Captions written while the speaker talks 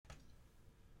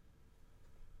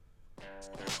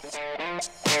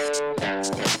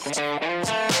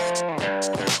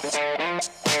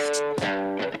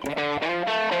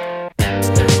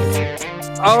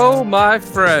Oh, my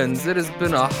friends, it has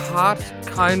been a hot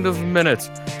kind of minute.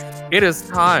 It is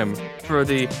time for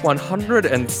the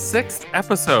 106th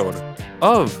episode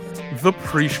of The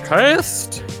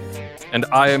Preachcast. And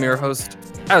I am your host,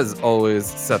 as always,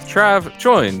 Seth Trav,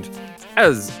 joined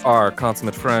as our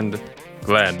consummate friend,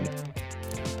 Glenn.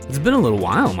 It's been a little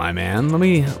while, my man. Let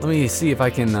me see if I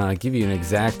can give you an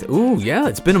exact. Ooh, yeah,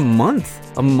 it's been a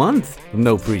month of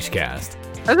no Preachcast.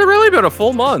 Has it really been a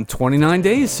full month? 29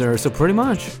 days, sir. So pretty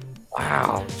much.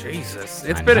 Wow, Jesus!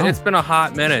 It's I been know. a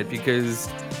hot minute because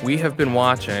we have been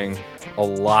watching a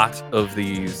lot of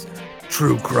these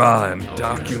true crime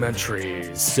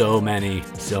documentaries. So many.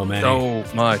 So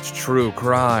much true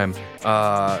crime.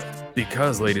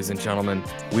 Because, ladies and gentlemen,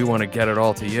 we want to get it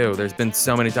all to you. There's been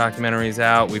so many documentaries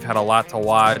out. We've had a lot to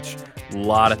watch, a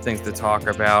lot of things to talk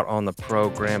about on the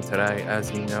program today,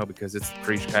 as you know, because it's the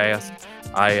Preachcast.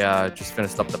 I just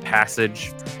finished up The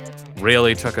Passage.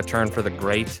 Really took a turn for the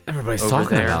great. Everybody's over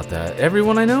talking there. about that.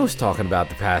 Everyone I know is talking about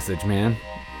The Passage, man.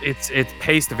 It's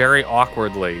paced very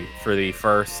awkwardly for the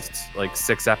first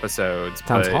 6 episodes.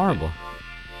 Sounds but horrible.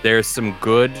 There's some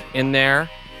good in there.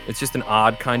 It's just an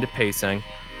odd kind of pacing.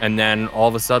 And then all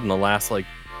of a sudden, the last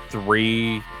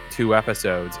 2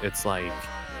 episodes, it's like,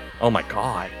 oh my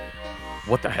God,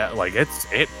 what the hell?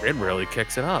 It really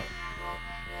kicks it up.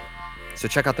 So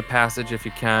check out The Passage if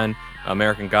you can.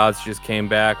 American Gods just came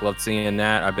back. Loved seeing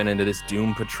that. I've been into this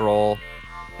Doom Patrol.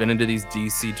 Been into these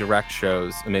DC Direct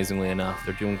shows, amazingly enough.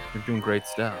 They're doing great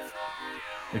stuff.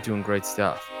 They're doing great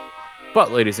stuff.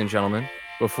 But, ladies and gentlemen,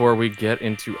 before we get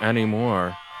into any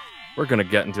more, we're going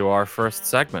to get into our first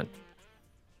segment.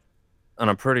 And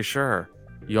I'm pretty sure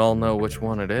you all know which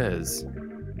one it is.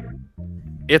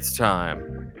 It's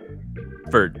time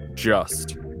for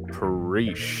Just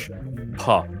Preach.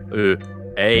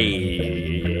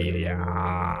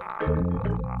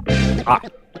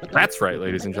 That's right,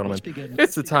 ladies and gentlemen.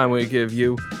 It's the time we give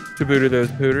you to booter those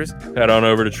pooters. Head on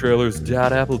over to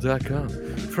trailers.apple.com.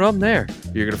 From there,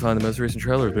 you're going to find the most recent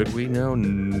trailer that we know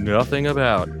nothing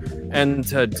about. And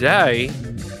today,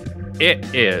 it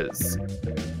is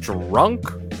Drunk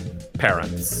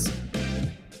Parents.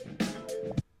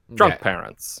 Drunk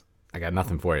Parents. I got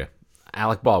nothing for you.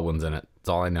 Alec Baldwin's in it. That's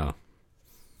all I know.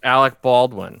 Alec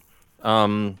Baldwin. I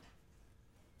don't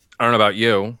know about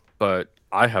you, but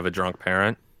I have a drunk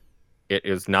parent. It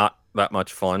is not that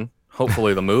much fun.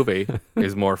 Hopefully the movie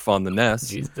is more fun than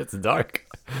this. Jeez, that's dark.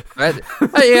 That's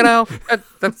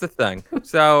the thing.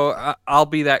 So I'll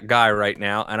be that guy right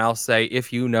now, and I'll say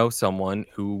if you know someone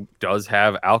who does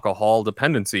have alcohol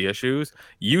dependency issues,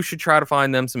 you should try to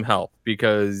find them some help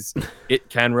because it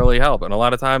can really help. And a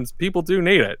lot of times people do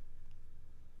need it.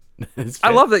 I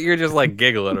love that you're just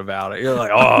giggling about it. You're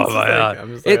like, oh my God.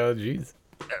 I'm just like, oh jeez.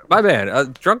 My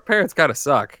man, drunk parents gotta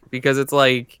suck because it's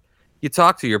like you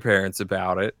talk to your parents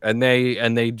about it and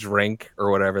they drink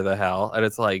or whatever the hell, and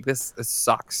it's like this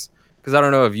sucks. Because I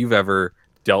don't know if you've ever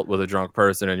dealt with a drunk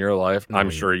person in your life.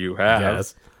 I'm sure you have.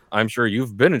 Yes. I'm sure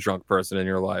you've been a drunk person in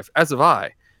your life, as have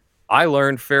I. I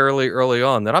learned fairly early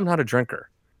on that I'm not a drinker,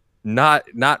 not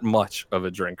much of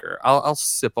a drinker. I'll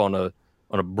sip on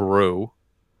a brew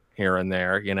here and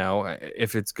there,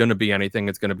 if it's going to be anything,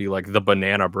 it's going to be like the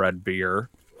banana bread beer,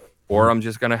 or I'm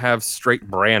just going to have straight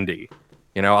brandy.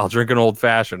 I'll drink an old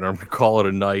fashioned and I'm going to call it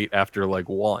a night after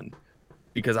 1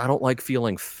 because I don't like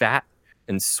feeling fat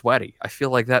and sweaty. I feel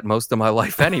like that most of my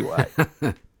life anyway.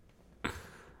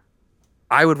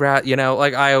 I would rather,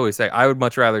 I always say, I would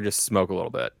much rather just smoke a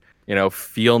little bit,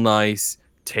 feel nice,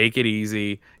 take it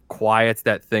easy, quiets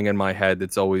that thing in my head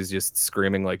that's always just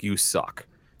screaming like you suck.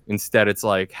 Instead, it's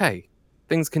like, hey,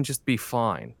 things can just be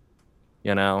fine.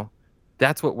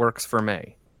 That's what works for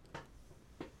me.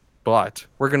 But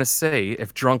we're going to see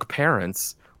if Drunk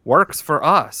Parents works for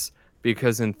us.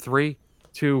 Because in 3,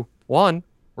 2, 1,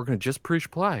 we're going to just preach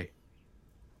play.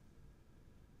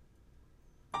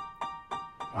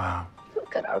 Wow.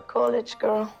 Look at our college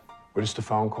girl. We're just a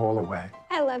phone call away.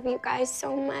 I love you guys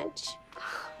so much.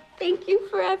 Thank you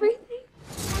for everything.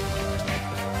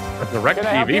 A direct Can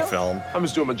I help TV you? film. I'm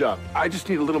just doing my job. I just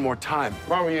need a little more time.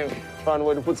 If I were you, find a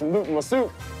way to put some loot in my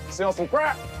suit, sell some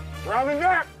crap, round and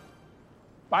back.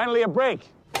 Finally a break.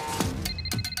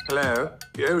 Hello,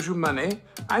 here's your money.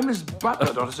 I'm his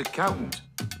butler, not his accountant.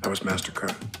 That was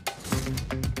MasterCard.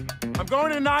 I'm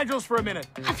going to Nigel's for a minute.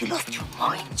 Have you lost your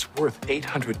mind? It's worth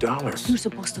 $800. You're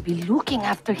supposed to be looking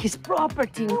after his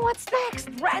property. What's next?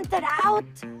 Rent it out?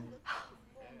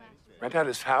 Rent out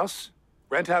his house?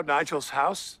 Rent out Nigel's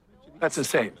house? That's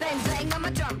insane.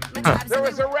 There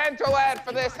was a rental ad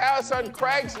for this house on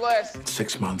Craigslist.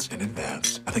 6 months in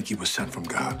advance. I think he was sent from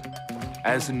God.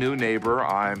 As a new neighbor,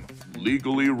 I'm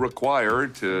legally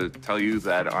required to tell you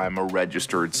that I'm a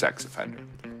registered sex offender.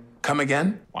 Come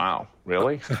again? Wow,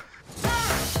 really?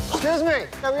 Excuse me,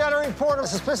 have we got a report of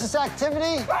suspicious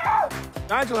activity?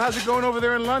 Nigel, how's it going over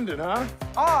there in London, huh?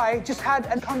 I just had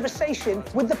a conversation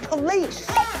with the police.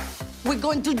 We're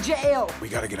going to jail. We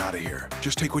gotta get out of here.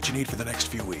 Just take what you need for the next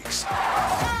few weeks.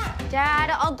 Dad,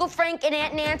 Uncle Frank, and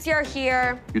Aunt Nancy are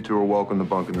here. You two are welcome to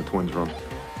bunk in the twins' room.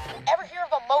 Ever hear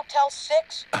of a Motel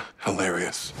 6?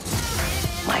 Hilarious.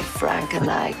 My Frank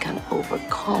and I can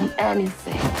overcome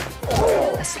anything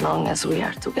as long as we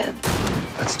are together.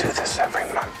 Let's do this every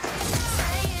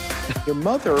month. Your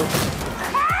mother,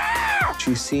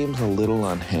 she seems a little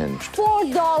unhinged.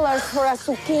 $4 for a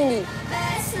zucchini.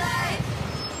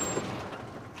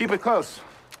 Keep it close.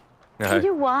 Can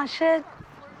you wash it?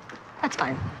 That's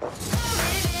fine.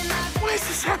 Why is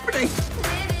this happening?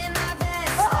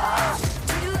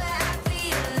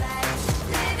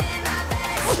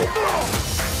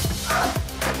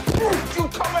 You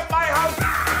come at my house!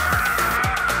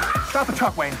 Stop the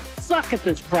truck, Wayne. Suck at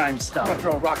this crime stuff. I'm gonna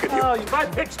throw a rock at you. Oh, my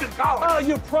pitch can college. Oh,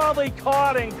 you probably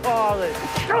caught in college.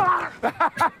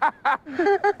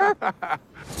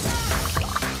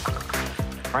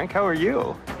 Frank, how are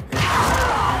you?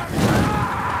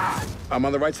 I'm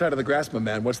on the right side of the grass, my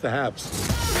man. What's the haps?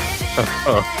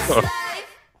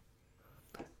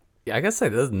 Yeah, I gotta say,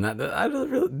 doesn't that? I don't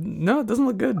really. No, it doesn't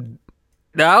look good.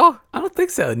 No, I don't think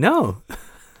so. No.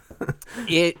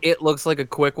 it looks like a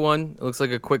quick one. It looks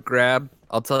like a quick grab.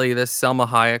 I'll tell you this: Selma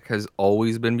Hayek has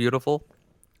always been beautiful.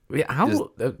 Yeah, how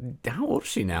old is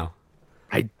she now?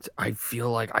 I feel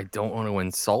like I don't want to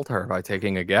insult her by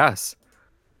taking a guess.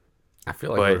 I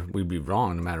feel like we'd be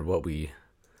wrong no matter what we.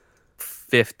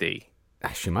 50.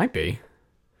 She might be.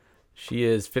 She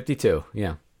is 52.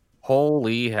 Yeah.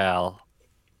 Holy hell!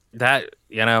 That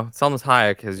Selma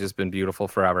Hayek has just been beautiful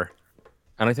forever,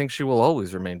 and I think she will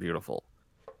always remain beautiful.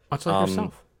 Much like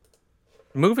herself.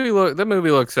 The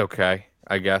movie looks okay,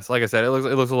 I guess. Like I said, it looks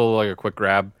a little like a quick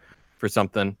grab for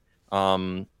something.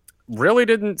 Really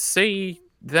didn't see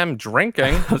them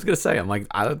drinking. I was gonna say, I'm like,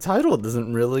 the title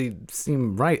doesn't really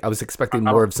seem right. I was expecting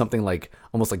more of something like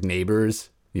almost like Neighbors,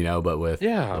 but with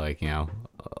like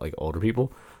older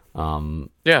people.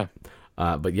 Yeah.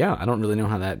 But yeah, I don't really know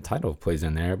how that title plays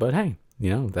in there. But hey,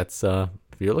 that's if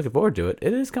you're looking forward to it,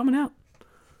 it is coming out.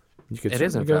 It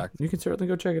is, in fact. You can certainly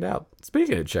go check it out.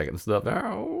 Speaking of checking stuff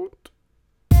out.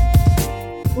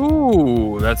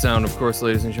 Ooh, that sound, of course,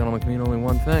 ladies and gentlemen, can mean only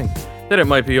one thing. That it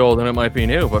might be old and it might be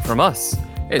new, but from us,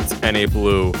 it's any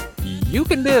blue you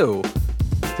can do.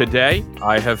 Today,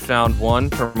 I have found one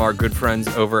from our good friends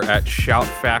over at Shout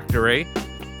Factory.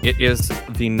 It is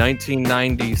the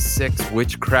 1996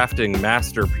 witchcrafting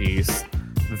masterpiece,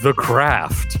 The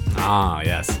Craft. Ah,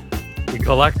 yes. The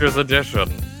collector's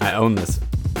edition. I own this.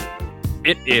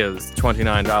 It is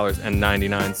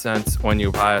 $29.99 when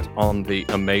you buy it on the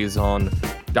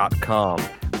Amazon.com.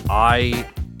 I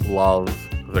love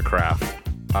The Craft.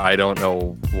 I don't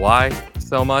know why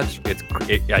so much.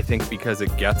 I think because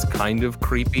it gets kind of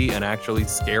creepy and actually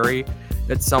scary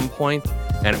at some point.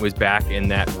 And it was back in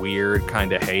that weird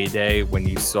kind of heyday when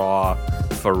you saw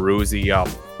Fairuza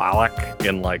Balk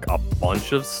in like a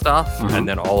bunch of stuff, and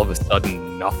then all of a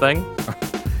sudden nothing.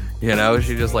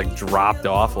 She just like dropped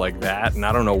off like that, and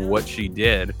I don't know what she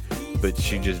did, but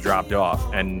she just dropped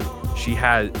off. And she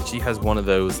has one of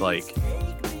those like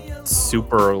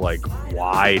super like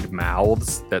wide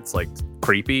mouths that's like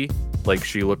creepy. Like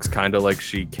she looks kind of like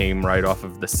she came right off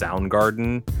of the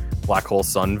Soundgarden Black Hole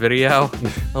Sun video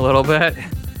a little bit.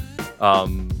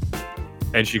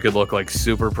 And she could look like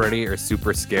super pretty or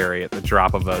super scary at the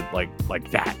drop of a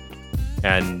like that.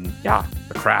 And yeah,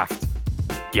 The Craft,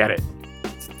 get it.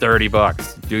 It's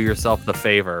 $30. Do yourself the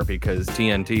favor because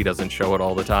TNT doesn't show it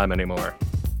all the time anymore.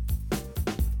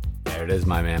 There it is,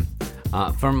 my man.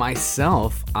 For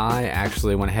myself, I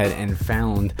actually went ahead and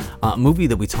found a movie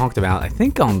that we talked about, I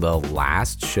think on the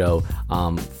last show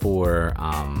for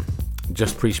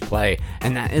Just Preach Play,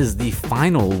 and that is The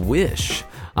Final Wish.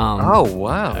 Oh,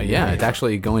 wow. Yeah, it's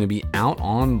actually going to be out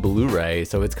on Blu-ray,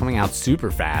 so it's coming out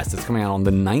super fast. It's coming out on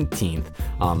the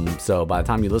 19th, so by the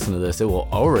time you listen to this, it will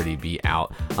already be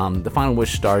out. The Final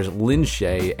Wish stars Lin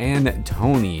Shaye and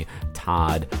Tony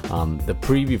Todd. The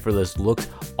preview for this looks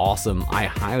awesome. I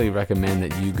highly recommend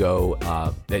that you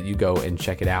go and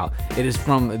check it out. It is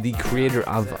from the creator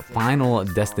of Final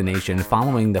Destination.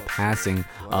 Following the passing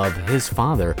of his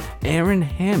father, Aaron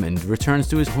Hammond returns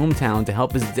to his hometown to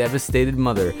help his devastated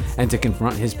mother and to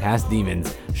confront his past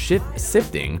demons.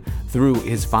 Sifting through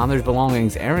his father's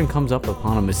belongings, Aaron comes up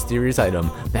upon a mysterious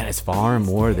item that is far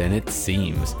more than it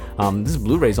seems. This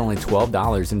Blu-ray is only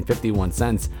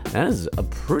 $12.51. That is a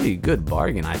pretty good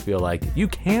bargain, I feel like. You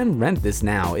can rent this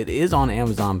now. It is on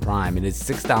Amazon Prime. It is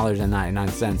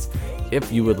 $6.99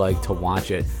 if you would like to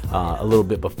watch it a little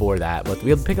bit before that. But to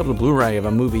be able to pick up the Blu-ray of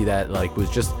a movie that like was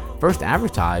just first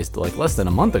advertised like less than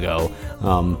a month ago,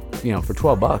 for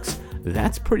 $12,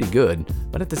 that's pretty good.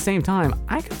 But at the same time,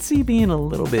 I could see being a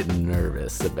little bit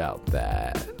nervous about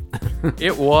that.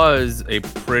 It was a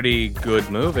pretty good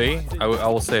movie. I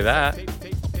will say that.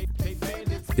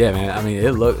 Yeah, man. I mean,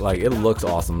 it looks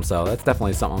awesome. So that's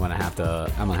definitely something I'm gonna have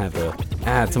to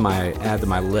add to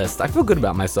my list. I feel good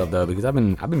about myself though, because I've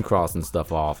been crossing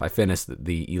stuff off. I finished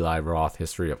the Eli Roth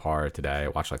History of Horror today. I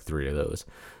watched like 3 of those.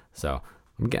 So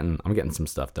I'm getting some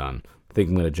stuff done. I think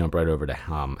I'm gonna jump right over to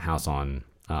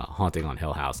Haunting on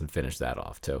Hill House and finish that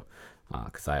off too.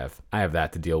 Because I have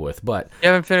that to deal with. But you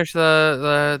haven't finished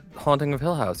the Haunting of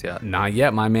Hill House yet. Not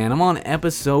yet, my man. I'm on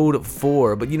episode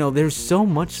 4, but there's so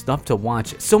much stuff to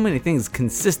watch, so many things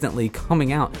consistently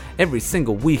coming out every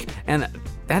single week, and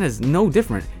that is no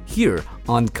different here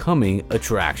on Coming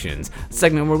Attractions, a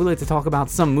segment where we like to talk about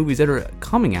some movies that are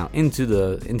coming out into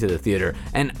the theater.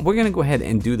 And we're gonna go ahead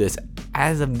and do this.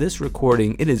 As of this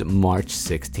recording, it is March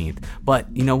 16th. But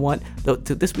you know what?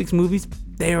 This week's movies,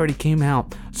 they already came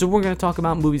out. So we're going to talk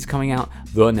about movies coming out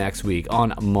the next week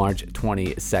on March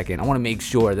 22nd. I want to make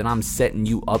sure that I'm setting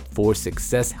you up for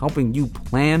success, helping you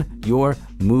plan your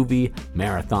movie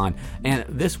marathon. And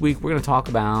this week we're going to talk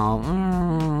about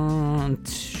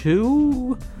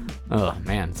 2. Oh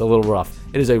man, it's a little rough.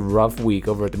 It is a rough week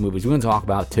over at the movies. We're going to talk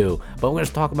about 2, but we're going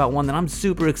to talk about one that I'm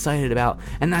super excited about,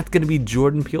 and that's going to be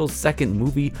Jordan Peele's second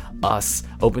movie, Us,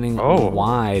 opening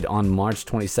wide on March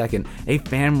 22nd.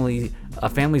 A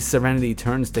family's serenity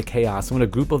turns to chaos when a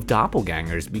group of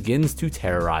doppelgangers begins to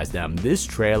terrorize them. This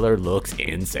trailer looks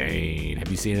insane.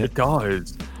 Have you seen it? It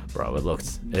does. Bro, it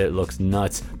looks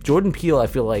nuts. Jordan Peele, I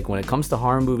feel like when it comes to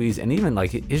horror movies, and even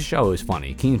like his show is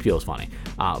funny. Key and Peele's funny.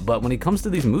 But when it comes to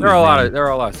these movies, there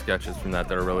are a lot of sketches from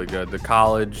that are really good. The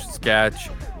college sketch,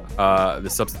 the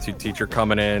substitute teacher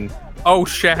coming in. Oh,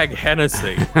 Shag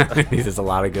Hennessy. There's a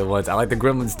lot of good ones. I like the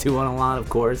Gremlins 2 one a lot, of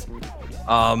course.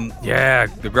 Yeah,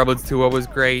 the Gremlins 2 was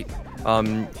great.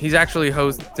 He's actually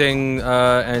hosting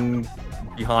and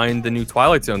behind the new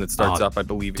Twilight Zone that starts up, I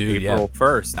believe, April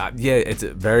 1st. Yeah, it's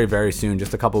very, very soon,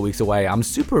 just a couple weeks away. I'm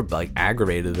super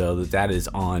aggravated though that is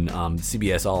on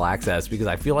CBS All Access, because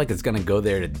I feel like it's gonna go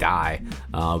there to die.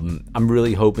 I'm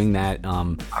really hoping that.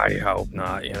 I hope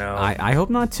not. I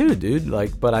hope not too, dude.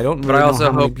 But I don't. Really but I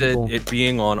also know how hope people... that it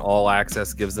being on All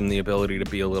Access gives them the ability to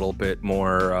be a little bit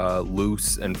more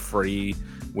loose and free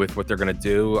with what they're gonna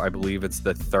do. I believe it's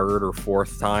the 3rd or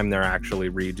 4th time they're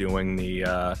actually redoing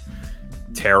the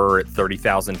Terror at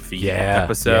 30,000 feet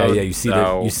episode. Yeah, you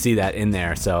see that in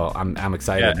there, so I'm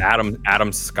excited. Yeah,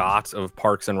 Adam Scott of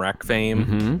Parks and Rec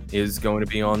fame is going to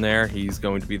be on there. He's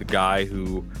going to be the guy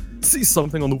who sees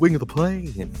something on the wing of the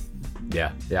plane.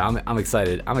 Yeah, I'm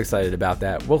excited. I'm excited about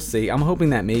that. We'll see. I'm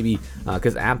hoping that maybe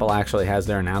because Apple actually has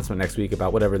their announcement next week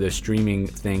about whatever their streaming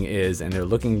thing is, and they're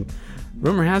looking.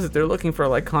 Rumor has it they're looking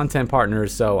for content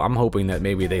partners, so I'm hoping that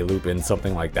maybe they loop in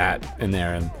something like that in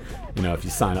there, and if you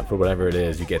sign up for whatever it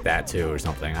is, you get that too or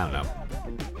something. I don't know.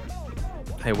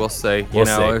 Hey, we'll see.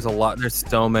 There's a lot. There's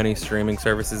so many streaming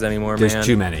services anymore, man. There's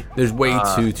too many. There's way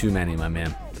too many, my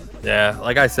man. Yeah,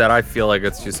 like I said, I feel like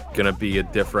it's just gonna be a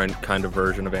different kind of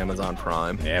version of Amazon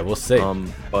Prime. Yeah, we'll see.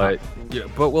 But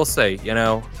we'll see.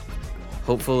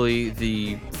 Hopefully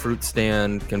the fruit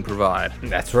stand can provide.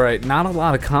 That's right. Not a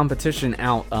lot of competition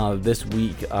out this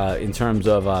week in terms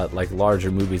of larger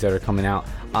movies that are coming out.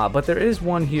 But there is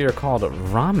one here called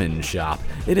Ramen Shop.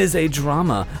 It is a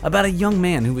drama about a young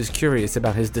man who is curious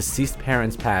about his deceased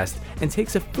parents' past and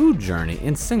takes a food journey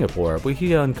in Singapore where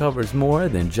he uncovers more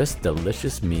than just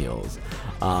delicious meals.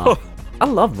 I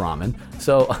love ramen,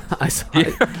 so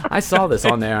I saw this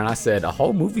on there and I said, a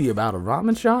whole movie about a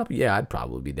ramen shop? Yeah, I'd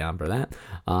probably be down for that.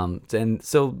 And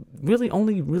so really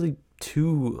only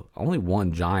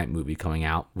one giant movie coming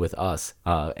out with Us,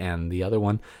 and the other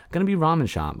one going to be Ramen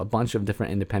Shop. A bunch of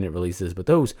different independent releases, but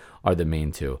those are the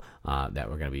main 2 that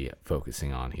we're going to be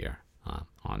focusing on here.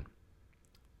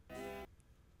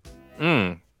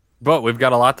 But we've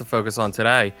got a lot to focus on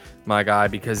today, my guy,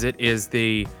 because it is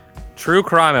the true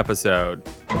crime episode.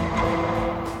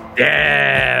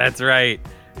 Yeah, that's right.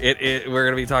 We're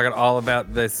gonna be talking all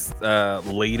about this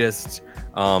latest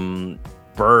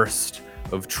burst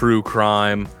of true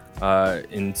crime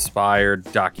inspired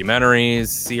documentaries,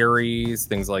 series,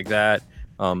 things like that.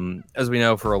 As we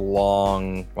know, for a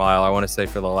long while, I want to say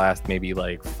for the last maybe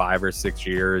like 5 or 6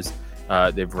 years,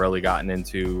 they've really gotten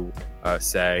into,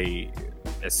 say,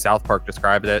 as South Park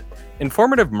described it,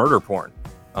 informative murder porn,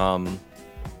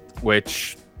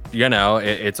 which, you know,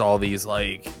 it's all these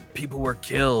like people were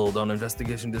killed on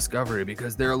Investigation Discovery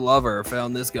because their lover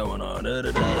found this going on.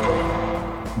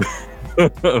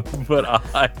 But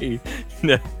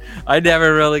I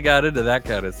never really got into that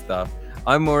kind of stuff.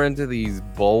 I'm more into these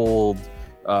bold,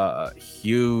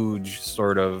 huge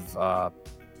sort of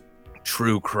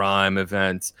true crime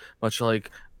events, much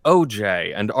like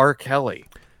OJ and R. Kelly.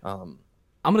 I'm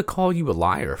gonna call you a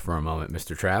liar for a moment,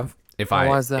 Mr. Trav, if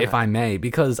I may,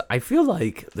 because I feel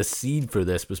like the seed for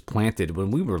this was planted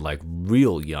when we were like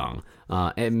real young,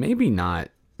 and maybe not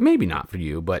for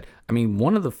you, but I mean,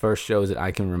 one of the first shows that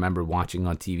I can remember watching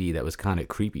on TV that was kind of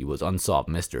creepy was Unsolved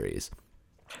Mysteries.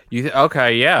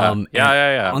 Okay, yeah.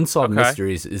 Yeah. Unsolved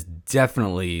Mysteries is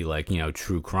definitely like, you know,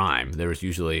 true crime. There was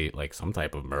usually like some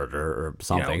type of murder or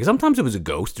something. You know, sometimes it was a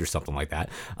ghost or something like that.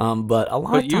 But a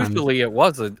lot of times, usually it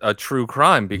was a true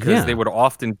crime because they would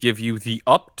often give you the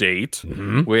update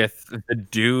with the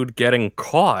dude getting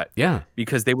caught. Yeah.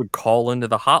 Because they would call into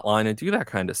the hotline and do that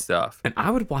kind of stuff. And I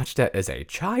would watch that as a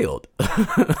child.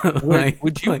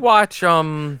 Would you watch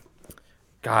God,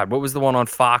 what was the one on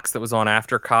Fox that was on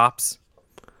after Cops?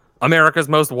 America's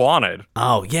Most Wanted.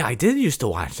 Oh, yeah, I did used to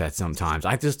watch that sometimes.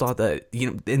 I just thought that, you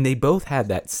know, and they both had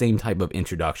that same type of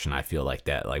introduction, I feel like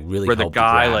that, like really where the helped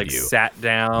guy grab like you. sat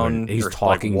down, He's or,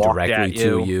 talking like, directly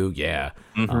to you. Yeah.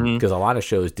 Mm-hmm. Because a lot of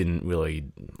shows didn't really,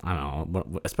 I don't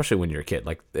know, especially when you're a kid,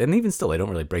 like, and even still, they don't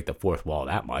really break the fourth wall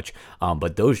that much.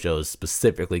 But those shows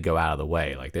specifically go out of the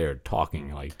way, like they're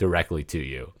talking like directly to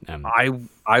you.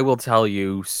 I will tell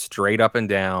you straight up and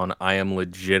down, I am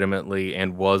legitimately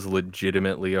and was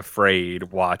legitimately afraid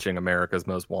watching America's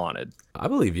Most Wanted. I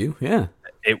believe you, yeah.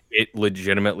 It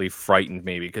legitimately frightened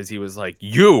me because he was like,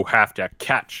 "You have to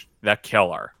catch the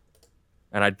killer,"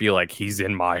 and I'd be like, "He's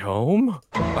in my home."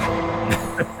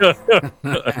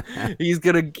 He's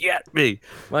gonna get me.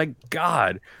 My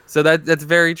God. So that's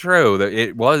very true.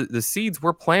 The seeds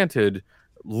were planted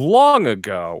long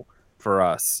ago for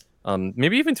us.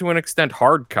 Maybe even to an extent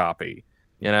hard copy.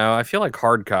 You know, I feel like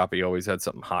hard copy always had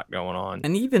something hot going on.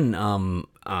 And even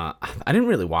I didn't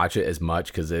really watch it as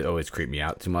much because it always creeped me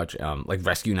out too much. Like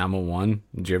Rescue 911.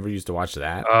 Did you ever used to watch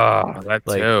that? Oh, that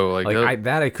like, too.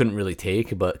 I couldn't really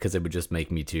take, but because it would just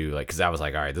make me too like, because I was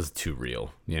like, all right, this is too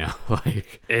real. You know,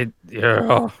 like it.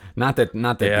 Yeah. Not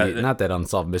that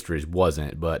Unsolved Mysteries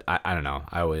wasn't, but I don't know.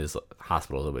 I always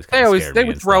hospitals always they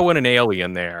would throw in an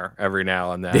alien there every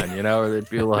now and then. You know, they'd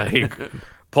be like,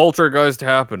 poltergeist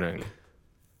happening.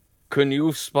 Can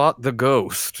you spot the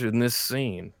ghost in this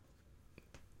scene?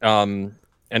 And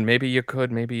maybe you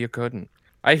could, maybe you couldn't.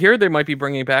 I hear they might be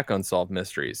bringing back Unsolved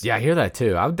Mysteries. Yeah, I hear that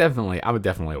too. I would definitely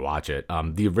watch it.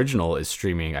 The original is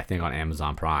streaming, I think, on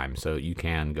Amazon Prime, so you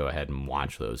can go ahead and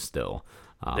watch those still.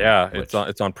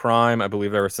 It's on Prime. I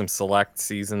believe there were some select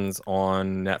seasons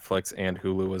on Netflix and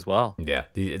Hulu as well. Yeah,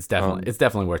 it's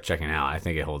definitely worth checking out. I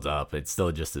think it holds up. It's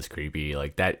still just as creepy.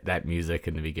 Like that music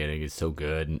in the beginning is so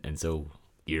good and so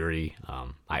eerie.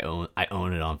 I own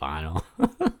it on vinyl.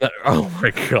 Oh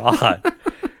my God.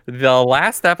 The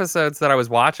last episodes that I was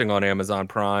watching on Amazon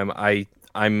Prime,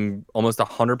 I'm almost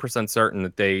 100% certain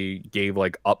that they gave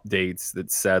like updates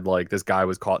that said like this guy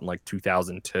was caught in like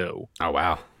 2002. Oh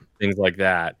wow. Things like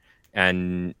that.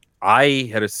 And I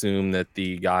had assumed that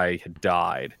the guy had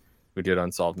died who did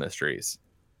Unsolved Mysteries.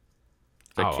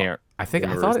 I think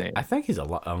he's a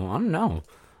lot. I don't know.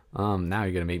 Now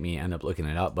you're gonna make me end up looking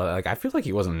it up, but like I feel like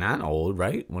he wasn't that old,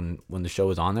 right? When the show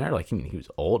was on there, like he was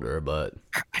older, but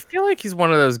I feel like he's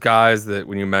one of those guys that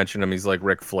when you mention him, he's like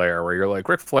Ric Flair, where you're like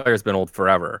Ric Flair's been old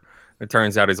forever. It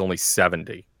turns out he's only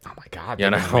 70. Oh my God!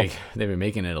 They've been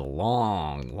making it a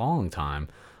long time.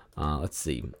 Let's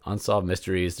see, Unsolved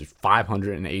Mysteries. There's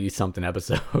 580 something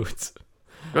episodes.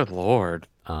 Good Lord.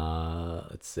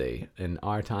 Let's see. In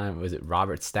our time, was it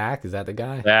Robert Stack? Is that the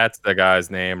guy? That's the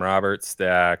guy's name, Robert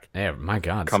Stack. Yeah, my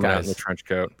God, coming out in the trench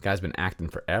coat. Guy's been acting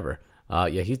forever.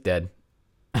 Yeah, he's dead.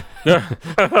 He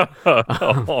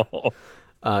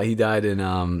died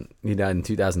in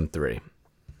 2003.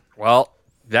 Well,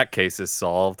 that case is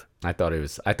solved. I thought he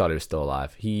was still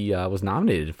alive. He was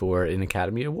nominated for an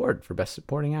Academy Award for Best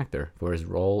Supporting Actor for his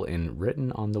role in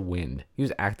Written on the Wind. He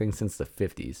was acting since the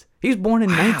 50s. He was born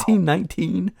in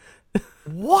 1919.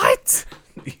 What?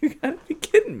 You gotta be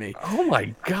kidding me. Oh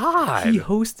my god. He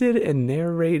hosted and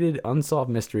narrated Unsolved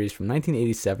Mysteries from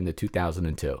 1987 to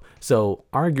 2002. So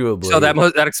arguably, So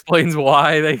that explains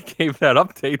why they gave that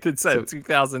update that said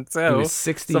 2002. he was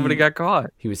 60. Somebody got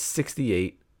caught. He was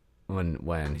 68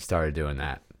 when he started doing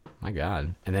that. My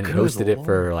God. And then he Good hosted it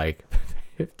for Lord. like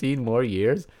 15 more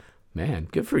years. Man,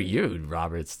 good for you,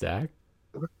 Robert Stack.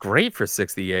 Great for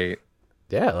 68.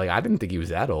 Yeah, like I didn't think he was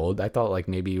that old. I thought like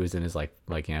maybe he was in his like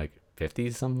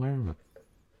 50s somewhere.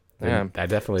 Yeah. I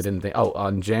definitely didn't think. Oh,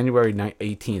 on January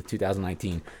 18th,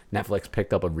 2019, Netflix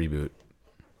picked up a reboot.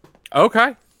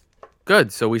 Okay.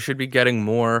 Good. So we should be getting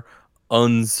more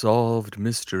unsolved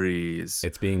mysteries.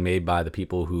 It's being made by the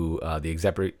people who the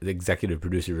executive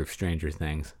producer of Stranger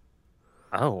Things.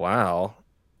 Oh wow.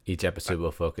 Each episode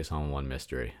will focus on one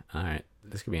mystery. All right,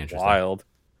 this could be interesting. Wild.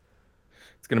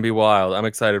 It's gonna be wild. I'm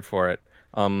excited for it.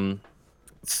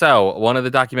 So one of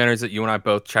the documentaries that you and I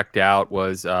both checked out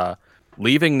was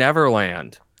Leaving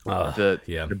Neverland.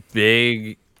 The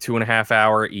big 2.5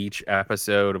 hour each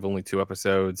episode of only 2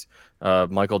 episodes,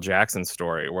 Michael Jackson's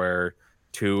story, where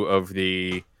two of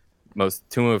his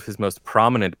most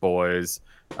prominent boys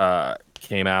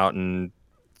came out and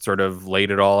sort of laid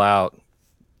it all out.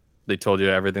 They told you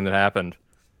everything that happened.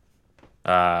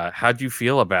 How'd you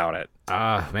feel about it?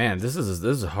 Man, this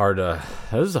is hard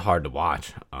to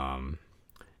watch.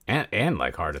 And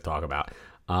like hard to talk about.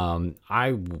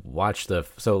 I watched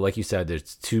so like you said,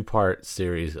 there's 2-part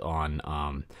series on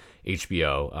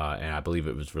HBO, and I believe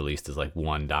it was released as like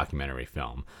one documentary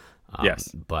film. Yes.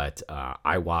 But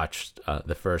I watched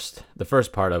the first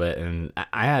part of it, and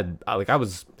I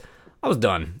was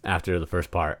done after the first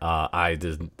part. I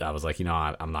was like,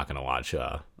 I'm not gonna watch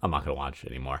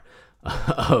anymore.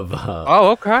 Of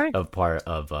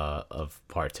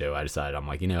part 2. I decided I'm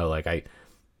like, it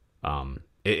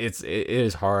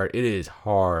is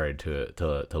hard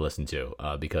to listen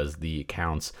to because the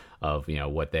accounts of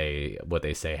what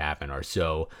they say happened are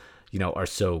so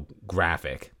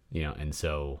graphic, and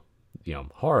so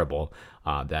horrible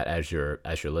that as you're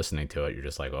listening to it, you're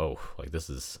just like, oh, like this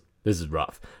is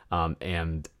rough.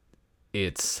 And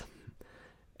it's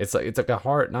like a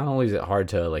hard, not only is it hard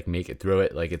to like make it through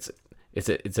it, like it's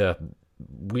a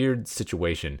weird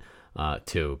situation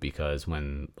too, because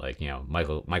when like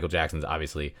Michael Jackson's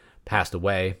obviously passed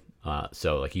away,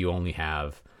 so like you only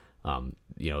have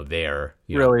there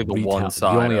really the one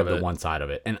side. You only have the one side of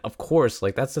it, and of course,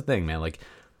 like that's the thing, man. Like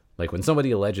when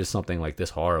somebody alleges something like this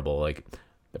horrible, like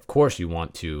of course you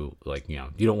want to like you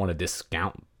don't want to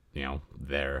discount you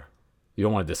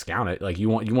don't want to discount it. Like you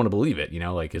want to believe it,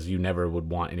 like because you never would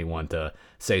want anyone to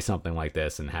say something like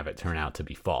this and have it turn out to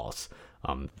be false.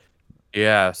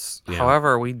 Yes. Yeah.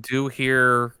 However, we do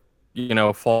hear,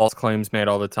 false claims made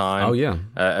all the time. Oh yeah.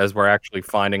 As we're actually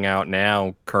finding out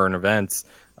now, current events.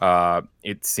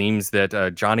 It seems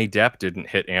that Johnny Depp didn't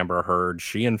hit Amber Heard.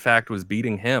 She, in fact, was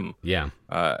beating him. Yeah.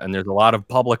 And there's a lot of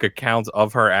public accounts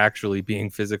of her actually being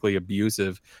physically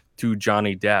abusive to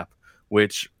Johnny Depp,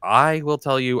 which I will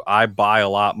tell you, I buy a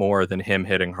lot more than him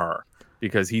hitting her,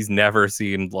 because he's never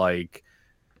seemed like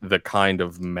the kind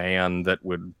of man that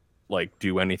would like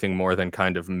do anything more than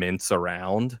kind of mince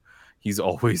around. He's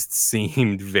always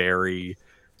seemed very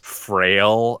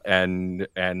frail and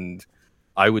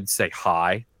I would say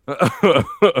high.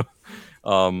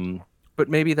 But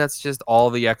maybe that's just all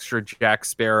the extra Jack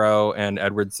Sparrow and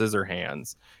Edward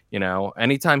Scissorhands.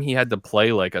 Anytime he had to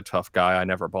play like a tough guy, I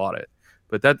never bought it.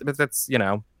 But that's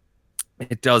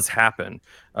it does happen.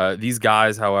 These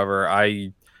guys, however,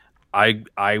 I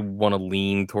want to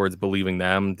lean towards believing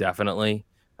them definitely,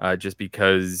 just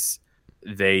because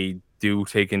they do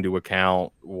take into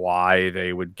account why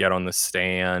they would get on the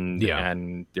stand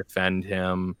and defend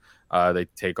him. They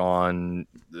take on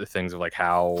the things of like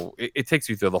how it takes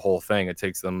you through the whole thing. It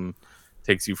takes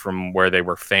you from where they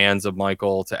were fans of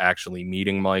Michael to actually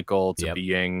meeting Michael to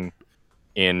being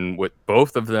in what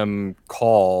both of them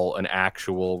call an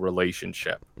actual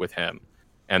relationship with him.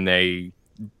 And they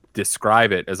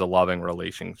describe it as a loving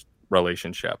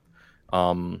relationship.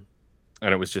 And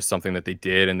it was just something that they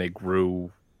did and they grew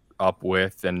up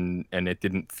with, and it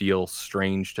didn't feel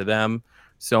strange to them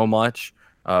so much.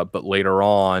 But later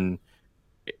on,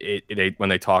 when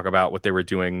they talk about what they were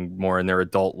doing more in their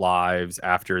adult lives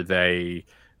after they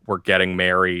were getting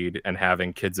married and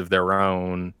having kids of their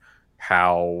own,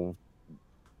 how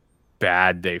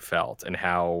bad they felt and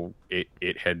how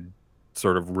it had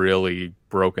sort of really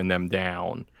broken them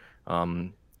down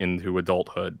into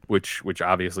adulthood, which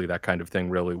obviously that kind of thing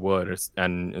really would.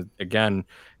 And again,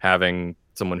 having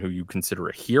someone who you consider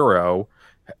a hero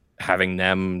having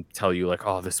them tell you like,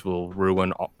 oh, this will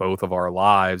ruin both of our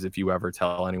lives if you ever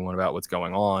tell anyone about what's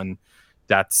going on.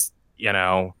 That's,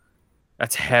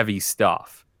 that's heavy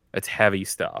stuff. That's heavy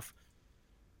stuff.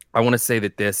 I want to say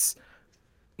that this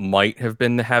might have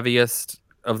been the heaviest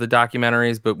of the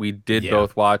documentaries, but we did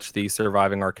both watch the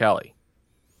Surviving R. Kelly.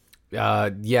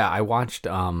 Yeah, I watched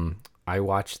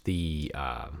the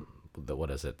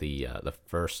what is it? The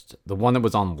one that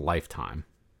was on Lifetime.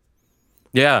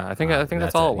 Yeah, I think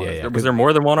that's all it was. Yeah. Was there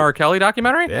more than one R. Kelly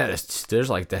documentary? Yeah, there's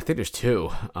like, I think there's two.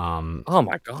 Oh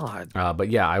my god. But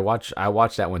yeah, I watched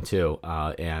that one too.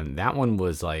 And that one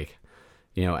was like,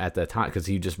 at the time, because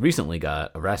he just recently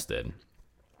got arrested.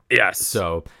 Yes.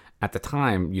 So at the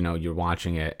time, you're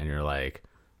watching it and you're like,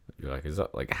 is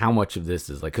that, like, how much of this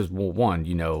is like, because one,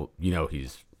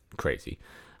 he's crazy.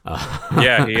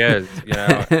 Yeah, he is.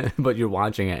 But you're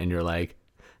watching it and you're like,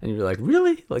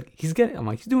 really? Like, he's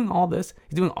doing all this,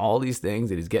 he's doing all these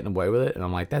things and he's getting away with it. And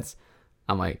I'm like,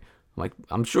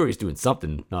 I'm sure he's doing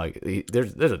something. Like,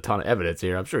 there's a ton of evidence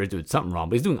here. I'm sure he's doing something wrong,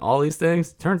 but he's doing all these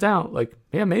things. Turns out, like,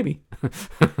 yeah, maybe.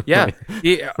 Yeah,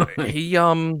 he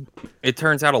it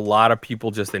turns out a lot of people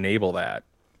just enable that.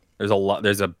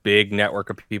 There's a big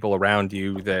network of people around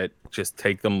you that just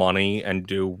take the money and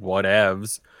do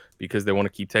whatevs because they want to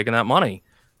keep taking that money.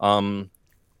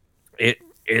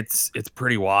 It's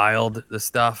pretty wild, the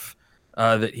stuff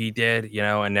that he did,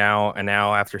 and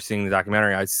now after seeing the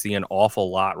documentary, I see an awful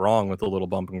lot wrong with the Little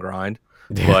Bump and Grind,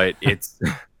 but it's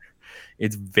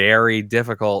very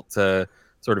difficult to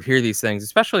sort of hear these things,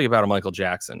 especially about a Michael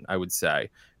Jackson, I would say.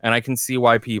 And I can see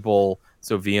why people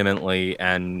so vehemently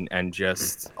and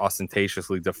just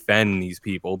ostentatiously defend these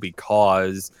people,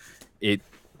 because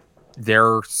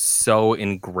they're so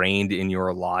ingrained in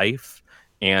your life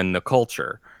and the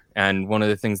culture. And one of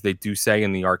the things they do say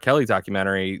in the R. Kelly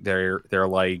documentary, they're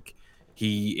like,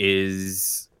 he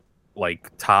is like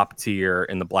top tier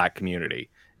in the Black community,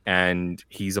 and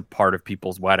he's a part of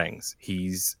people's weddings.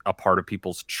 He's a part of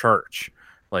people's church.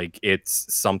 Like,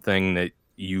 it's something that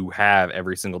you have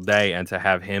every single day, and to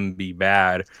have him be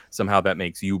bad, somehow that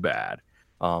makes you bad.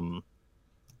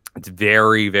 It's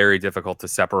very, very difficult to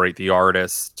separate the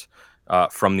artist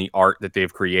from the art that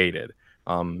they've created.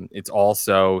 It's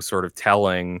also sort of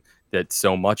telling that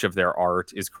so much of their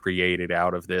art is created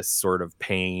out of this sort of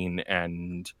pain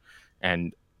and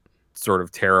sort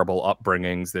of terrible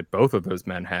upbringings that both of those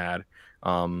men had,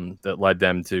 that led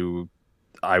them to,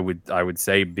 I would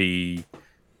say, be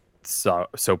so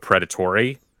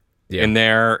predatory in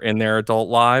their adult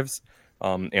lives,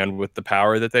 and with the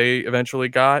power that they eventually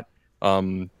got.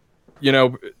 The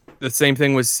same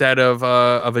thing was said of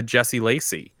a Jesse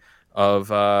Lacey of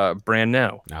Brand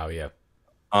New. Oh yeah.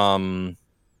 And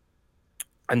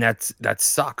that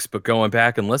sucks. But going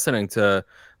back and listening to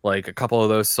like a couple of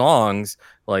those songs,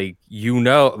 like,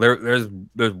 there's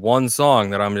one song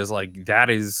that I'm just like, that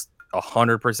is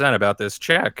 100% about this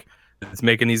chick that's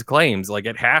making these claims. Like,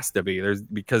 it has to be.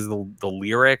 Because the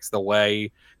lyrics, the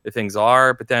way the things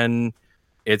are, but then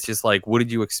it's just like, what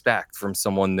did you expect from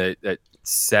someone that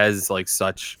says like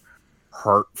such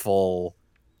hurtful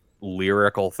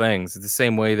lyrical things? It's the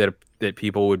same way that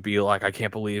people would be like, I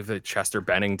can't believe that Chester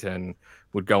Bennington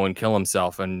would go and kill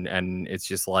himself, and it's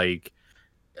just like,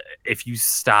 if you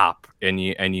stop and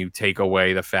you take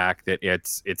away the fact that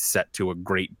it's set to a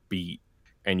great beat,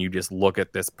 and you just look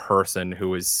at this person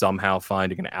who is somehow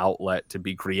finding an outlet to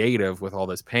be creative with all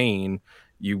this pain,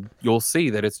 you'll see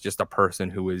that it's just a person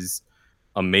who is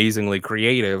amazingly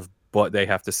creative, but they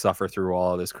have to suffer through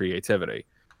all of this creativity.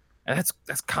 And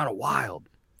that's kind of wild,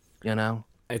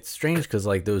 It's strange because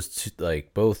like those two,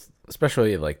 like both,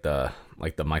 especially like the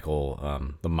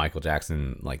Michael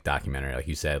Jackson like documentary, like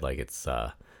you said, like it's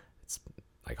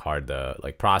like hard to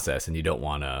like process, and you don't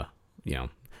want to, you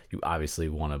obviously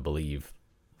want to believe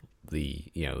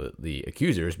the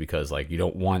accusers, because like you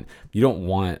don't want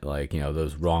like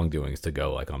those wrongdoings to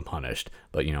go like unpunished.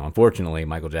 But unfortunately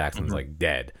Michael Jackson's like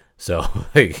dead, so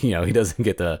like he doesn't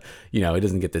get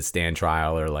to stand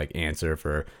trial or like answer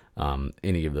for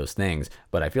any of those things.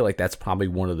 But I feel like that's probably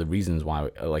one of the reasons why,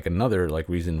 like another like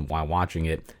reason why watching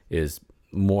it is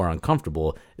more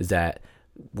uncomfortable, is that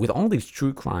with all these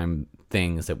true crime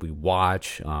things that we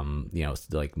watch,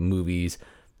 like movies,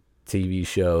 TV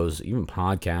shows, even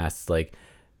podcasts, like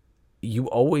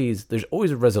there's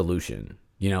always a resolution.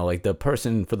 Like the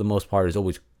person for the most part is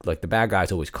always like, the bad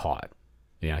guy's always caught.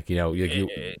 Yeah,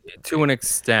 to an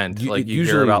extent, like you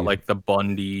usually hear about like the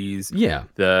Bundys, yeah,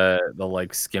 the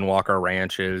like Skinwalker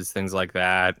ranches, things like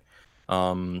that.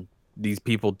 These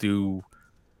people do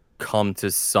come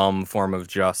to some form of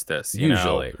justice. You know?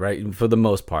 Usually, right? For the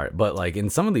most part. But like in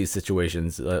some of these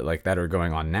situations like that are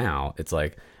going on now, it's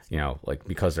like, you know, like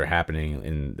because they're happening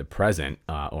in the present,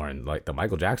 or in like the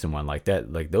Michael Jackson one, like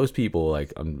that, like those people,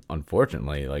 like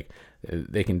unfortunately, like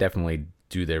they can definitely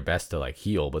do their best to like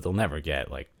heal, but they'll never get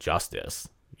like justice,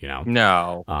 you know?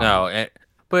 No.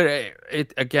 But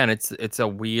it again, it's a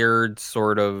weird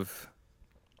sort of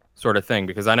thing,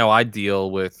 because I know I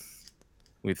deal with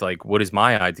like, what is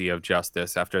my idea of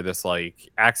justice after this like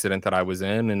accident that I was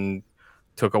in and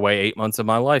took away 8 months of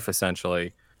my life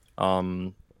essentially.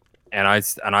 And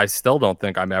I still don't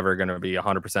think I'm ever going to be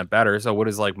 100% better. So what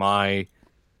is like my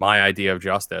idea of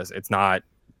justice? It's not,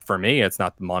 for me, it's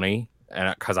not money,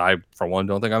 and because I, for one,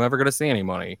 don't think I'm ever going to see any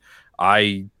money.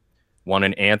 I want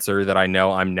an answer that I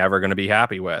know I'm never going to be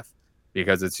happy with,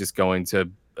 because it's just going to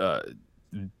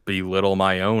belittle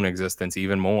my own existence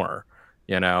even more,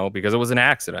 you know, because it was an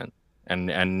accident,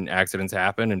 and accidents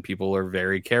happen, and people are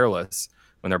very careless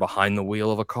when they're behind the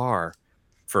wheel of a car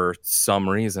for some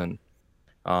reason.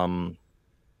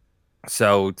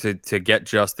 So to get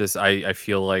justice, I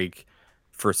feel like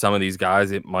for some of these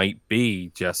guys, it might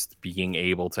be just being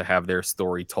able to have their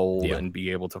story told and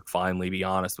be able to finally be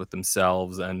honest with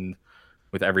themselves and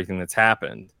with everything that's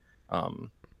happened. I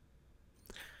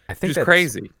think that's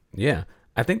crazy. Yeah.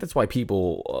 I think that's why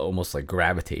people almost like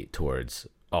gravitate towards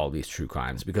all these true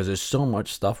crimes, because there's so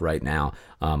much stuff right now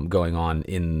going on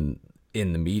in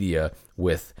the media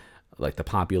with like the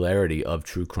popularity of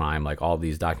true crime, like all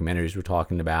these documentaries we're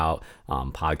talking about,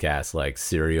 podcasts like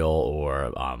Serial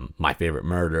or My Favorite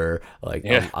Murder, like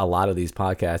a lot of these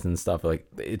podcasts and stuff, like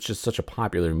it's just such a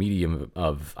popular medium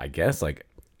of, I guess, like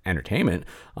entertainment,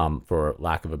 for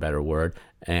lack of a better word.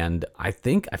 And I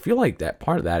feel like that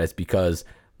part of that is because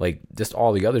like just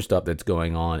all the other stuff that's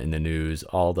going on in the news,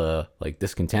 all the like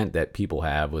discontent that people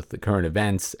have with the current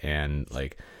events and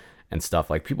like and stuff,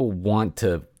 like people want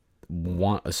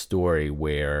a story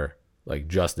where like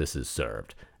justice is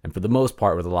served. And for the most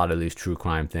part, with a lot of these true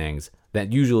crime things,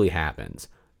 that usually happens.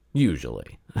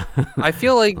 Usually. I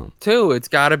feel like too, it's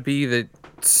got to be that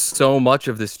so much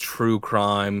of this true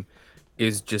crime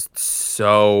is just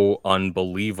so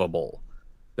unbelievable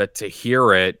that to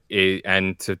hear it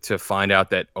and to find out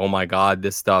that, oh my God,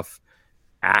 this stuff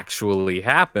actually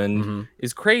happened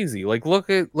is crazy. Like look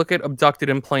at Abducted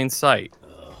in Plain Sight.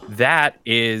 That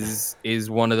is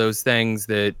one of those things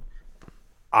that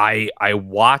I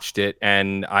watched it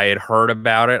and I had heard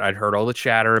about it. I'd heard all the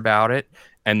chatter about it.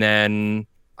 And then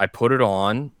I put it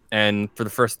on. And for the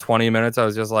first 20 minutes, I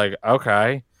was just like,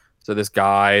 okay, so this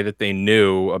guy that they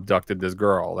knew abducted this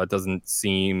girl. That doesn't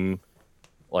seem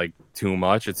like too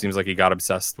much. It seems like he got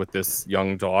obsessed with this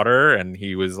young daughter and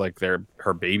he was like her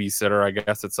babysitter, I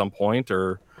guess, at some point,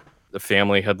 or the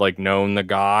family had like known the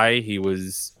guy. He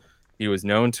was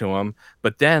known to him.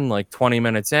 But then like 20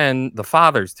 minutes in, the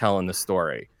father's telling the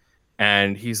story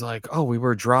and he's like, oh, we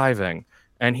were driving,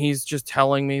 and he's just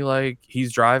telling me like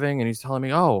he's driving and he's telling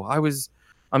me, oh,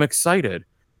 I'm excited.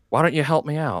 Why don't you help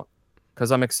me out?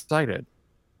 Because I'm excited.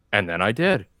 And then I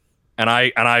did. And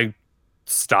I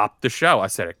stopped the show. I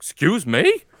said, excuse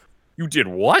me? You did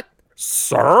what?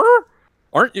 Sir?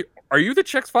 Are you the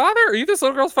chick's father? Are you this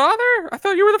little girl's father? I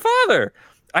thought you were the father.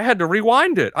 I had to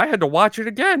rewind it. I had to watch it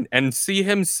again and see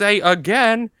him say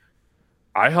again,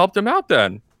 I helped him out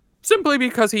then, simply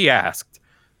because he asked.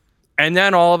 And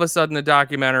then all of a sudden the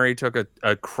documentary took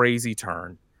a crazy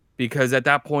turn, because at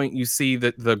that point you see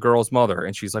the girl's mother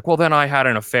and she's like, well, then I had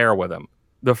an affair with him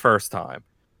the first time.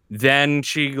 Then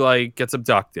she like gets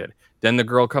abducted. Then the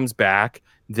girl comes back.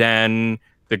 Then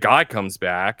the guy comes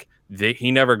back.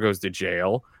 He never goes to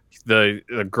jail. The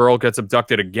girl gets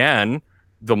abducted again.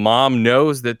 The mom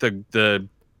knows that the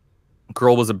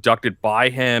girl was abducted by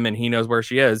him and he knows where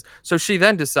she is. So she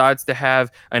then decides to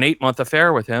have an 8-month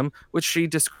affair with him, which she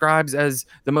describes as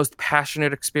the most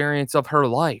passionate experience of her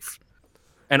life.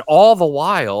 And all the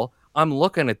while, I'm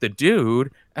looking at the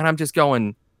dude and I'm just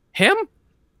going, him?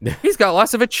 He's got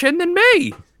less of a chin than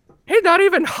me. He's not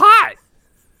even hot.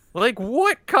 Like,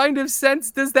 what kind of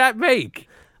sense does that make?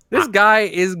 This guy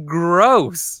is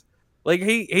gross. Like,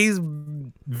 he's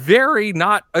very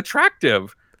not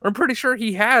attractive. I'm pretty sure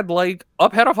he had, like, a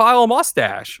pedophile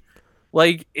mustache.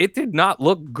 Like, it did not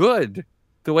look good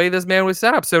the way this man was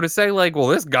set up. So to say, like, well,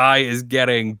 this guy is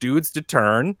getting dudes to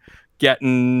turn,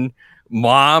 getting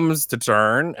moms to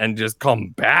turn, and just come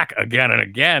back again and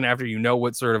again after you know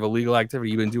what sort of illegal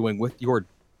activity you've been doing with your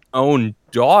own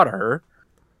daughter.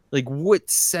 Like,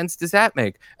 what sense does that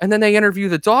make? And then they interview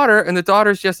the daughter, and the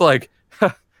daughter's just like,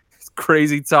 it's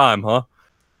crazy time, huh?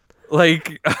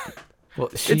 Like, Well,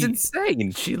 It's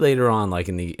insane. She later on, like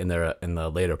in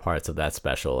the later parts of that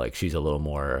special, like she's a little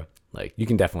more like you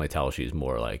can definitely tell she's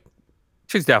more like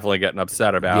She's definitely getting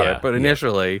upset about Yeah, it. But yeah.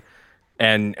 initially,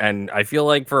 and I feel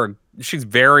like she's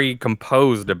very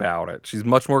composed about it. She's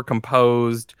much more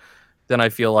composed than I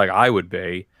feel like I would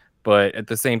be. But at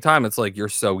the same time, it's like you're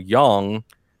so young.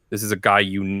 This is a guy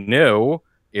you knew.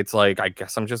 It's like I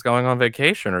guess I'm just going on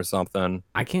vacation or something.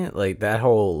 I can't like that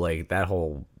whole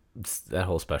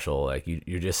special like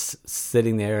you're just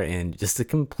sitting there in just a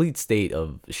complete state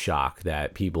of shock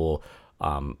that people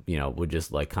would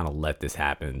just like kind of let this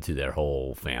happen to their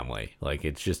whole family. Like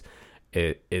it's just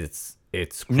it's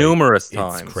Numerous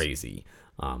times. it's crazy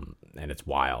and it's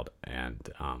wild and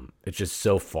it's just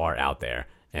so far out there.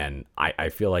 And I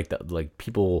feel like that like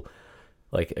people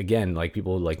like again like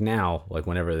people like now like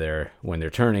whenever they're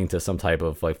turning to some type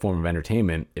of like form of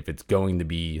entertainment, if it's going to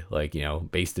be like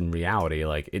based in reality,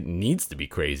 like it needs to be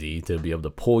crazy to be able to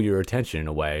pull your attention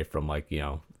away from like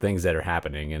things that are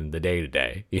happening in the day to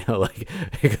day, like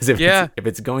because if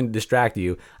it's going to distract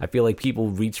you, I feel like people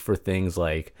reach for things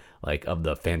like of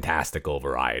the fantastical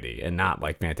variety, and not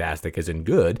like fantastic as in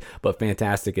good, but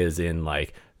fantastic as in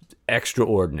like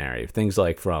extraordinary things,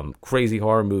 like from crazy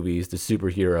horror movies to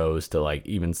superheroes to like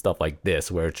even stuff like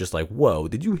this where it's just like, whoa,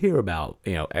 did you hear about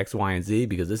X, Y, and Z,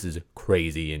 because this is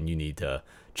crazy and you need to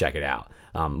check it out,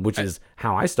 which is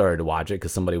how I started to watch it,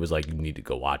 because somebody was like, you need to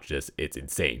go watch this, it's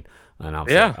insane. And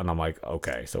I'm like,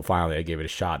 okay. So finally I gave it a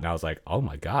shot, and I was like, oh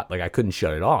my god, like I couldn't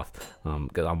shut it off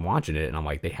because I'm watching it and I'm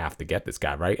like, they have to get this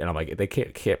guy right, and I'm like, they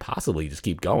can't possibly just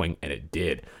keep going, and it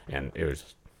did, and it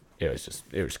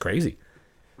was crazy.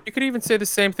 You could even say the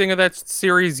same thing of that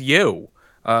series You,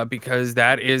 because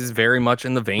that is very much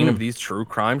in the vein of these true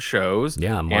crime shows.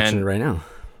 Yeah, I'm watching it right now.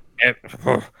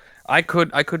 I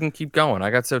couldn't keep going.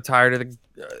 I got so tired of the.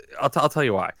 I'll tell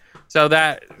you why. So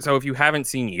if you haven't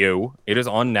seen You, it is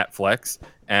on Netflix,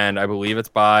 and I believe it's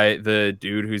by the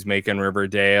dude who's making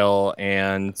Riverdale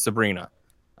and Sabrina.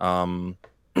 And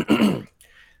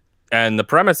the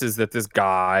premise is that this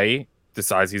guy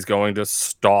decides he's going to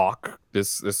stalk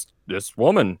this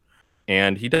woman,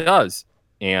 and he does,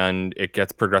 and it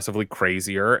gets progressively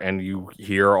crazier, and you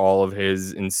hear all of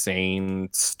his insane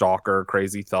stalker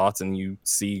crazy thoughts, and you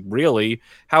see really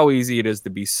how easy it is to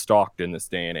be stalked in this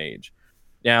day and age.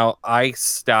 Now, I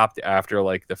stopped after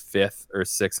like the 5th or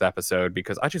 6th episode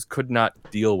because I just could not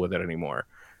deal with it anymore.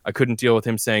 I couldn't deal with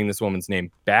him saying this woman's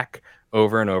name Beck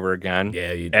over and over again.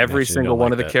 Yeah, every single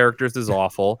one of the characters is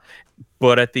awful.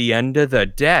 But at the end of the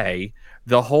day,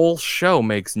 the whole show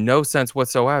makes no sense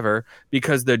whatsoever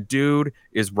because the dude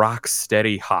is rock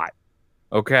steady hot.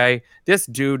 Okay? This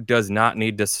dude does not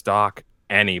need to stalk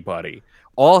anybody.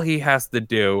 All he has to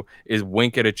do is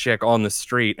wink at a chick on the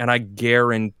street, and I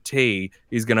guarantee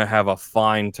he's going to have a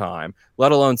fine time,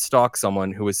 let alone stalk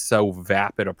someone who is so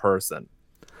vapid a person.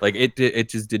 Like, it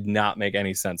just did not make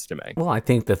any sense to me. Well, I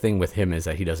think the thing with him is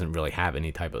that he doesn't really have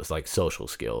any type of like social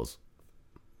skills.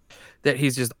 That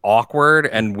he's just awkward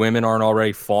and women aren't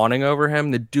already fawning over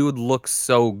him. The dude looks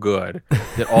so good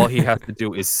that all he has to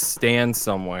do is stand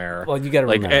somewhere. Well, you got to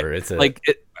remember,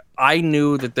 I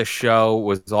knew that the show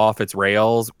was off its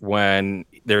rails when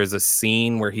there's a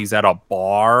scene where he's at a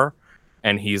bar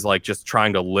and he's like just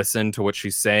trying to listen to what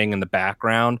she's saying in the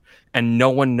background, and no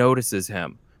one notices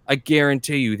him. I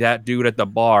guarantee you that dude at the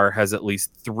bar has at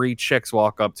least 3 chicks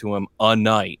walk up to him a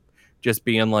night just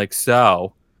being like,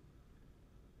 so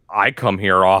I come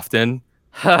here often.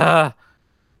 And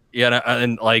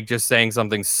like just saying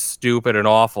something stupid and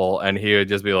awful, and he would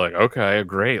just be like, okay,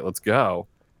 great, let's go.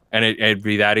 And it'd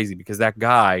be that easy because that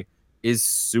guy is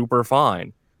super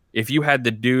fine. If you had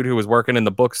the dude who was working in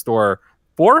the bookstore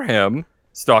for him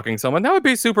stalking someone, that would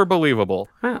be super believable.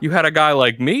 Huh. You had a guy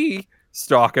like me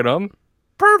stalking him,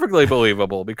 perfectly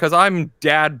believable because I'm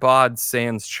Dad Bod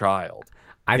Sans child.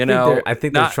 I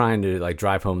think they're trying to like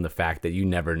drive home the fact that you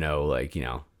never know, like,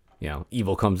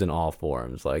 evil comes in all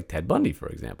forms, like Ted Bundy, for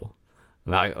example.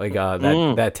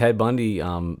 That Ted Bundy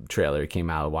trailer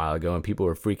came out a while ago, and people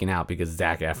were freaking out because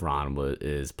Zac Efron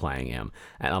is playing him,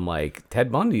 and I'm like,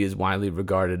 Ted Bundy is widely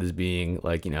regarded as being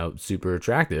like super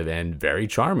attractive and very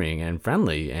charming and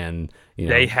friendly, and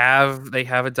they have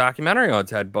a documentary on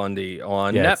Ted Bundy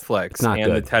on Netflix, it's not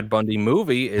and good. The Ted Bundy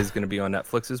movie is going to be on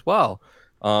Netflix as well.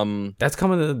 That's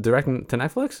coming direct to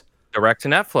Netflix. Direct to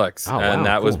Netflix, and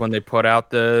that was when they put out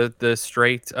the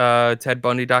straight Ted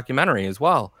Bundy documentary as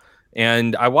well.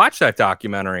 And I watched that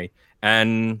documentary,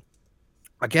 and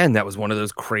again, that was one of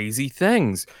those crazy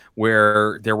things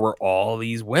where there were all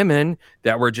these women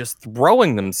that were just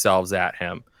throwing themselves at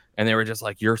him, and they were just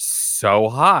like, "You're so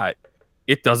hot.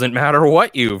 It doesn't matter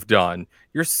what you've done.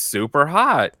 you're super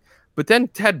hot. But then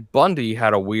Ted Bundy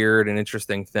had a weird and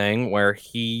interesting thing where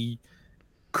he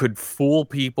could fool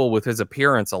people with his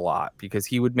appearance a lot because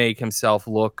he would make himself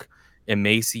look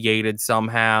emaciated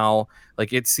somehow.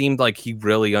 Like it seemed like he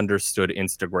really understood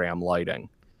Instagram lighting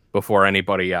before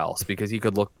anybody else because he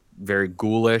could look very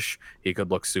ghoulish. He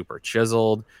could look super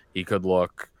chiseled. He could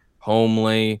look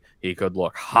homely. He could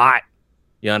look hot,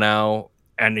 you know?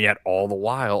 And yet all the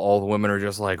while, all the women are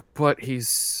just like, but he's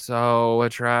so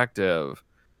attractive.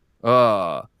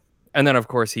 And then, of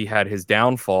course, he had his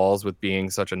downfalls with being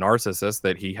such a narcissist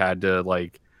that he had to,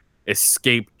 like,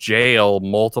 escape jail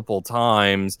multiple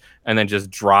times and then just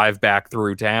drive back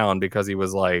through town because he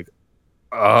was like,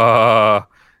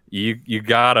 you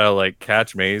gotta, like,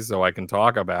 catch me so I can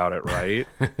talk about it, right?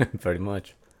 Pretty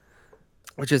much.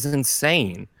 Which is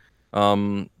insane.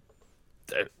 And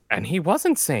he was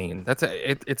insane.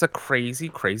 It's a crazy,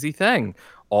 crazy thing.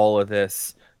 All of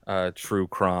this true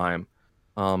crime.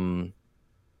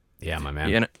 Yeah, my man.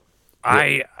 You know,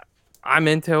 I'm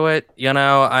into it. You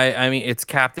know, I mean, it's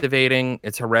captivating.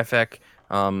 It's horrific.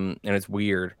 And it's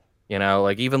weird. You know,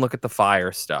 like even look at the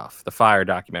fire stuff, the fire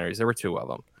documentaries. There were 2 of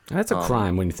them. That's a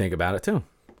crime when you think about it too.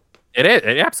 It is.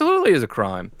 It absolutely is a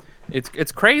crime.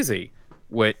 It's crazy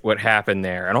what happened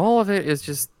there, and all of it is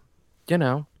just, you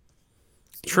know,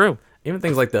 true. Even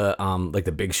things like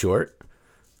the Big Short.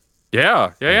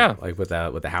 Yeah. Like with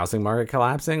the housing market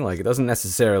collapsing, like it doesn't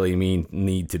necessarily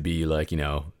need to be like, you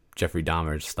know, Jeffrey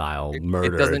Dahmer style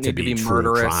murder. It doesn't need to be true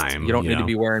murderous. crime. You don't need to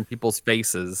be wearing people's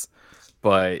faces,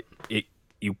 but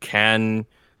you can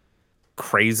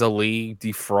crazily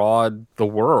defraud the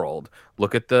world.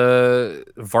 Look at the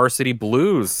Varsity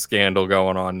Blues scandal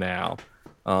going on now,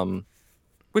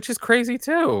 which is crazy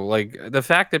too. Like the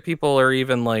fact that people are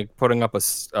even like putting up a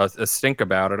stink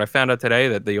about it. I found out today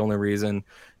that the only reason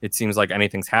it seems like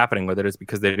anything's happening with it is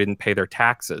because they didn't pay their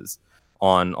taxes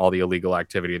on all the illegal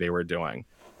activity they were doing.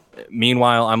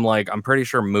 Meanwhile, I'm pretty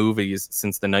sure movies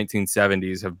since the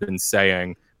 1970s have been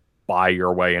saying buy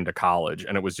your way into college,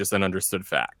 and it was just an understood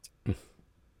fact.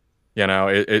 You know,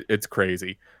 it's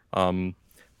crazy.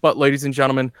 But ladies and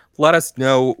gentlemen, let us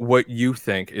know what you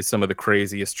think is some of the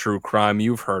craziest true crime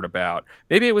you've heard about.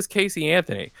 Maybe it was Casey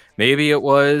Anthony. Maybe it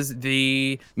was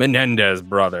the Menendez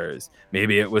brothers.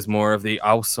 Maybe it was more of the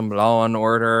Awesome Law and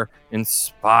Order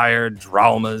inspired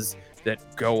dramas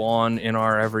that go on in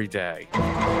our everyday.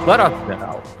 Let us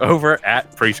know over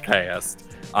at Preachcast.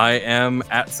 I am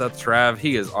at Seth Trav.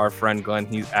 He is our friend Glenn.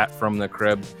 He's at From the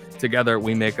Crib. Together,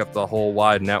 we make up the whole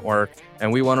wide network,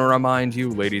 and we want to remind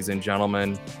you, ladies and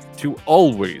gentlemen, to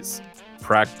always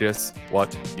practice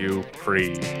what you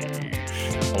preach.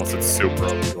 Unless it's super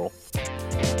illegal.